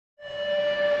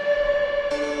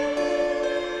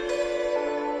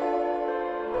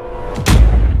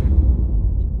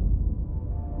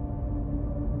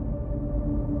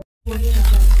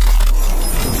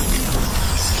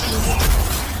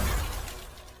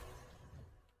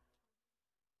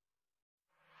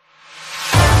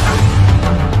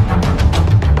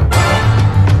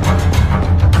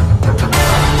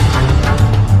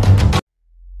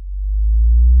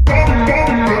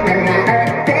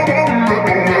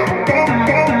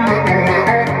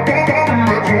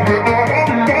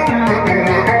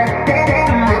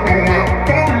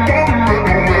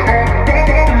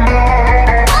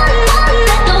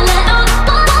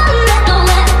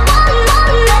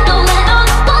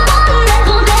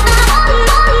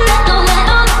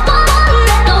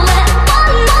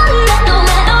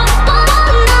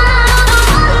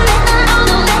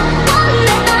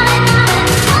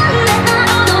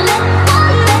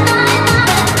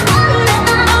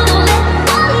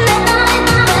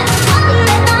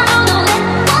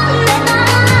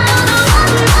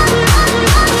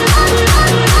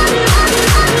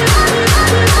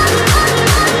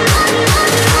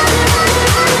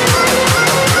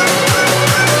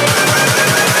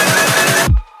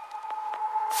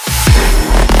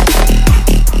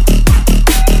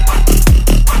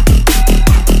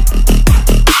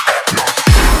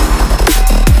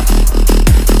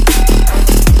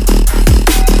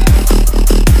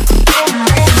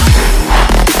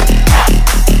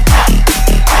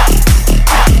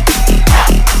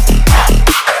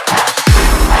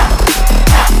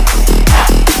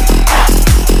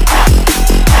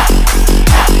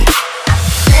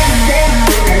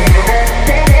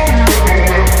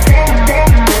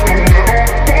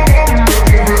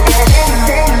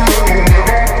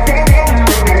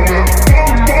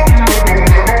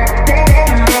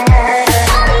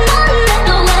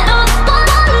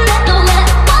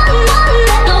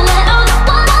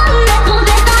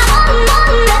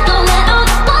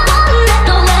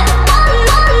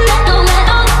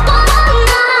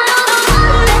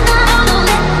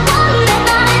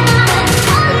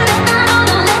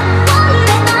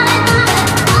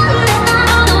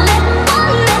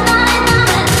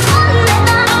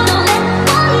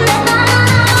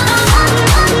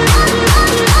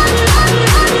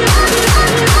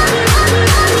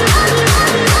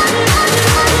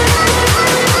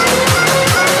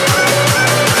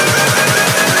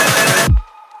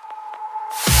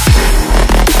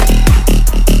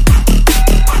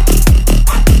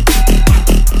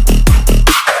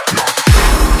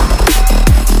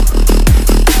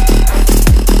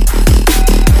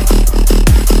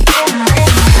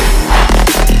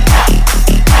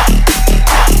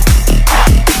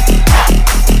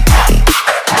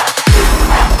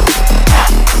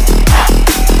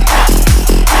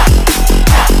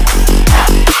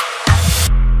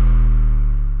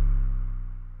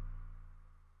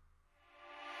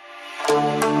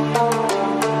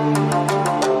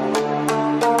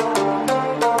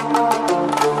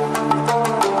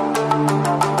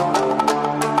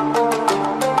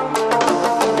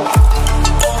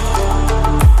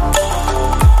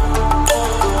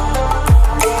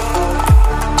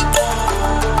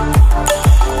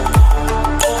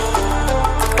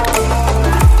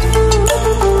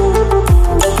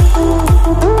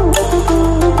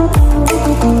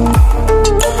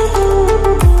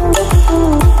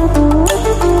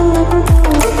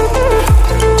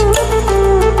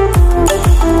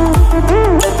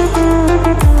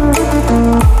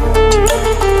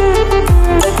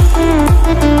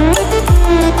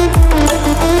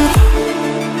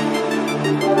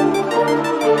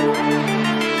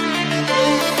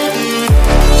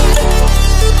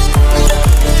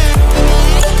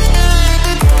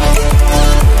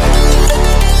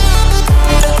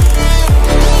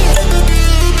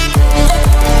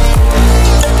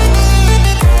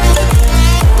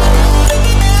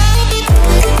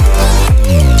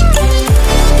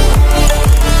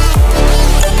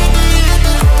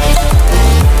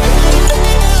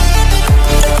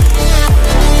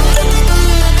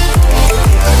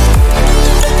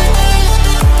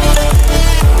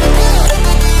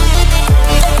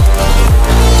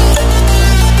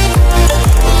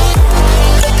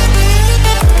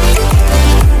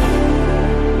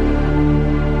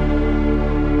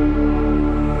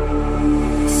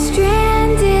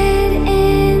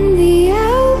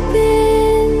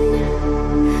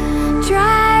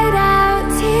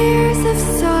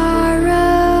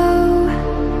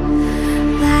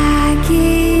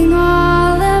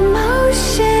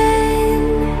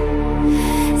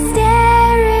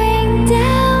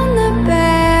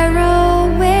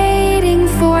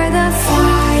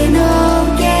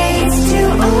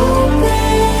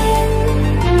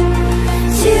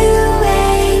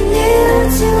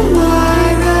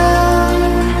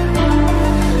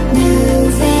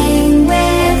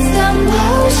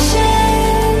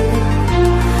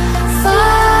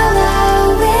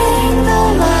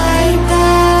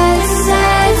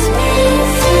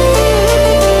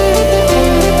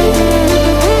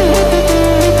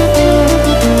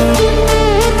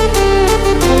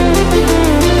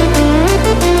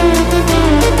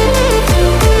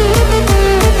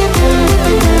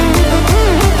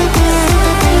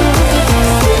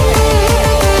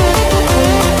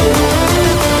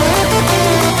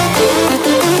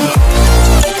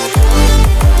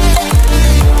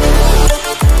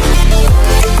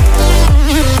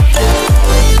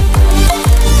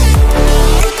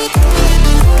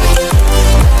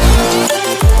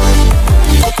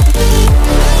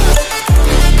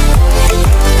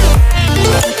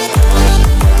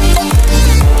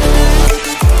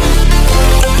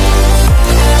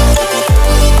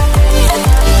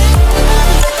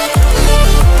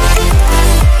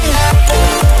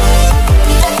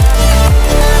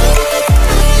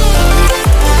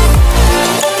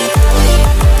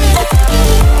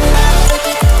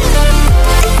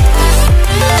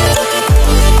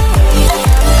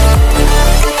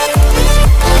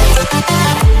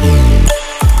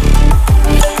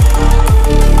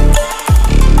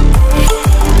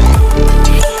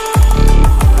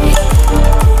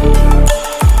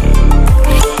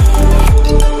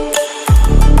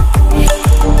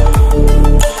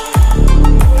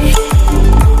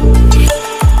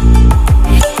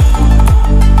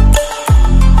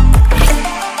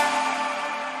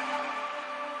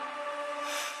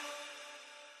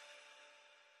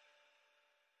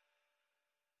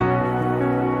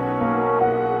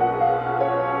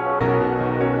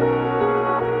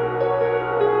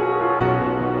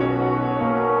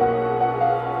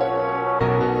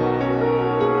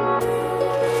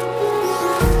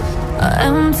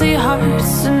empty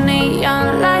hearts and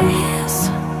neon lights,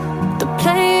 they're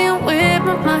playing with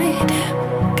my mind.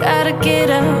 Gotta get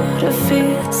out of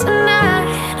here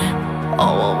tonight. Oh,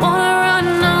 I wanna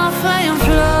run off and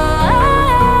fly,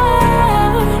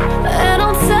 and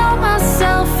I'll tell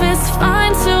myself it's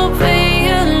fine to be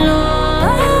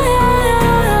alone,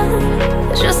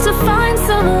 just to find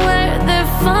somewhere that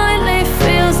finally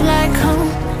feels like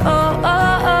home. Oh,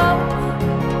 oh, oh.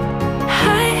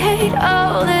 I hate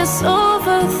all this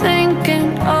overthinking.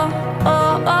 Oh,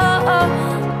 oh, oh, oh.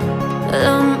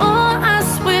 The more I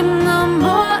swim, the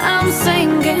more I'm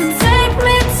sinking. Take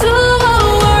me to a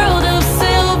world of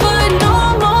silver. No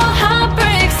more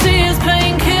heartbreaks, tears,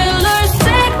 painkillers.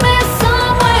 Take me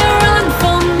somewhere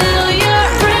unfamiliar.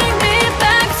 Bring me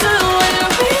back to where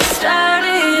we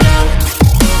started out.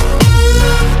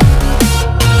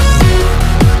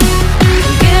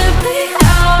 Get me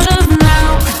out of now,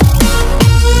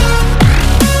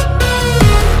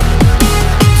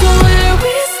 to where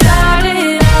we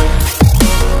started out.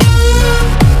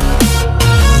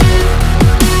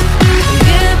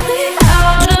 Get me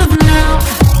out of now,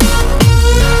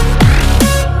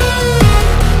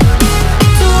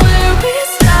 to where we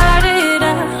started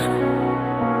out.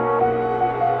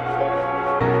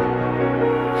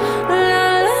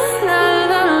 La la la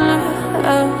la la,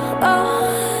 oh, oh.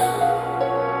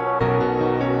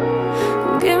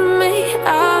 Get me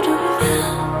out of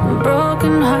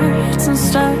broken hearts and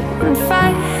starting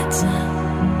fights,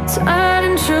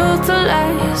 turning truth to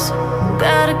lies.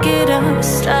 Gotta get up,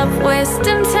 stop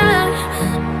wasting time.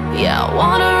 Yeah, I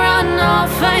wanna run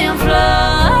off and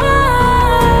fly,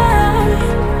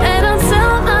 and I'll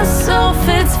tell myself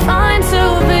it's fine to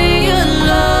be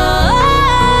alone,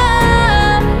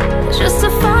 just to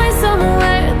find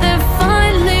somewhere that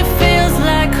finally feels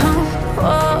like home.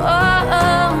 Oh, oh,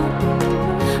 oh.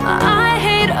 I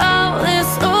hate all this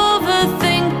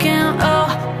overthinking. Oh,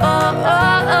 oh,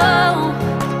 oh, oh.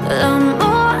 The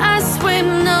more I swim,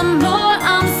 the more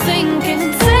I'm sinking.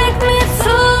 Take me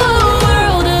to a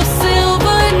world of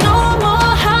silver. No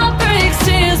more heartbreaks,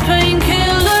 tears,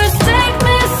 painkillers. Take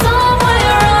me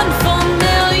somewhere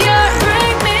unfamiliar.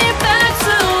 Bring me back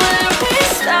to where we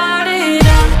started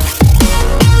out.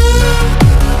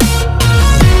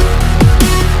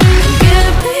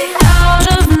 Get me out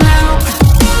of now,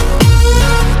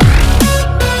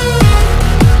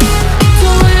 to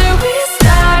where we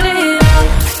started out.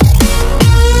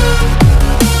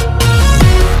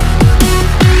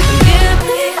 Get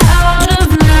me out of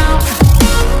now,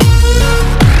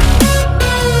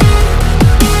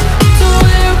 to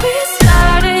where we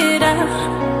started out.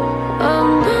 Oh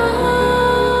no,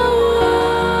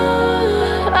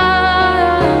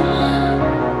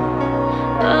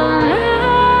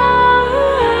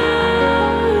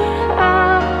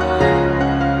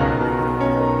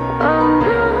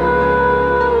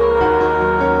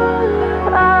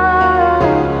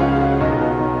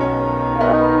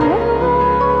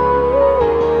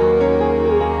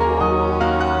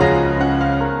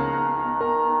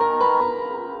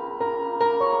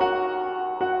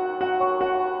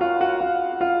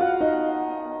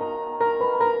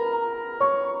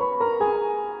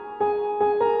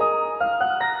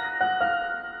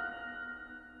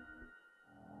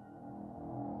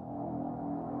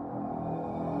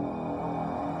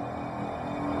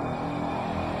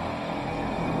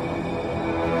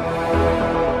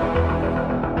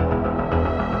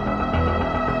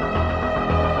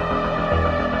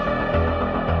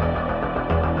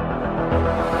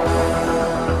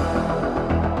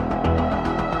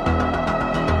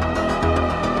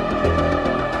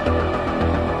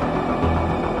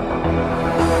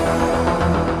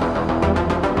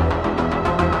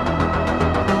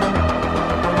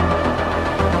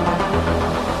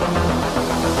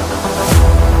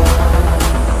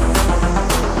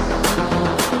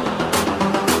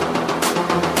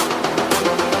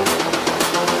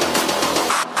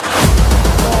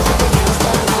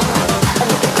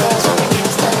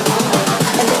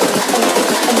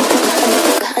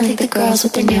 I think the girls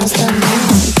with their nails done now.